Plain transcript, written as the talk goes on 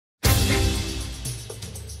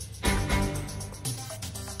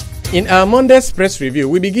In our Monday's press review,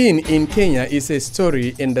 we begin in Kenya is a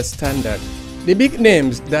story in the Standard. The big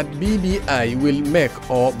names that BBI will make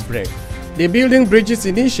or break. The Building Bridges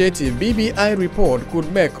Initiative BBI report could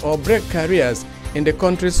make or break careers in the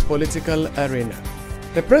country's political arena.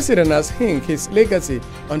 The president has hinged his legacy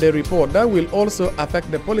on the report that will also affect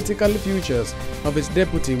the political futures of his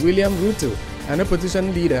deputy William Ruto and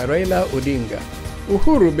opposition leader Raila Odinga.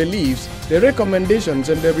 Uhuru believes the recommendations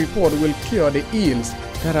in the report will cure the ills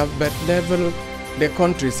that have bedeviled the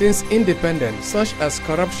country since independence, such as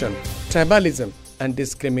corruption, tribalism, and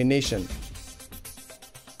discrimination.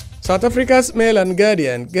 South Africa's Mail and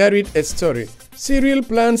Guardian carried a story. Cyril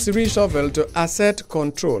plans reshuffle to asset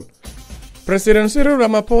control. President Cyril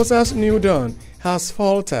Ramaphosa's New Dawn has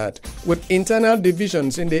faltered, with internal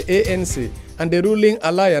divisions in the ANC and the ruling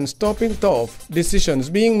alliance stopping tough decisions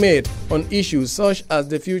being made on issues such as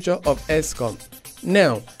the future of ESCOM.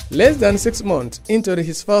 Now, less than 6 months into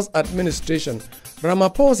his first administration,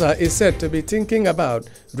 Ramaphosa is said to be thinking about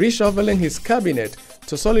reshuffling his cabinet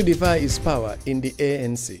to solidify his power in the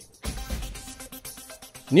ANC.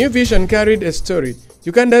 New Vision carried a story.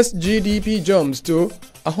 Uganda's GDP jumps to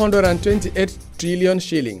 128 trillion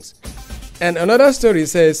shillings. And another story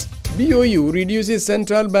says BOU reduces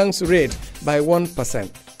central bank's rate by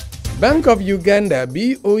 1%. Bank of Uganda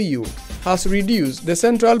BOU has reduced the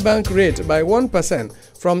central bank rate by 1%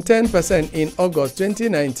 from 10% in August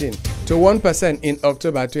 2019 to 1% in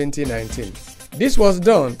October 2019. This was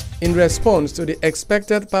done in response to the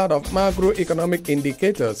expected part of macroeconomic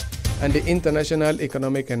indicators and the international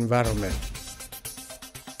economic environment.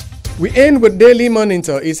 We end with Daily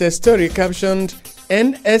Monitor is a story captioned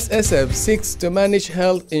NSSF seeks to manage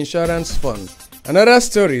health insurance fund. Another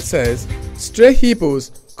story says stray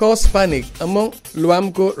hippos cause panic among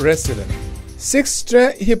Luamco residents. 6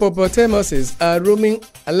 stray hippopotamuses are roaming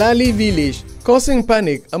Alali village, causing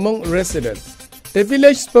panic among residents. The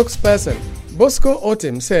village spokesperson, Bosco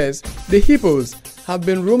Otim, says the hippos have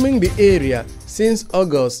been roaming the area since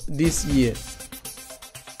August this year.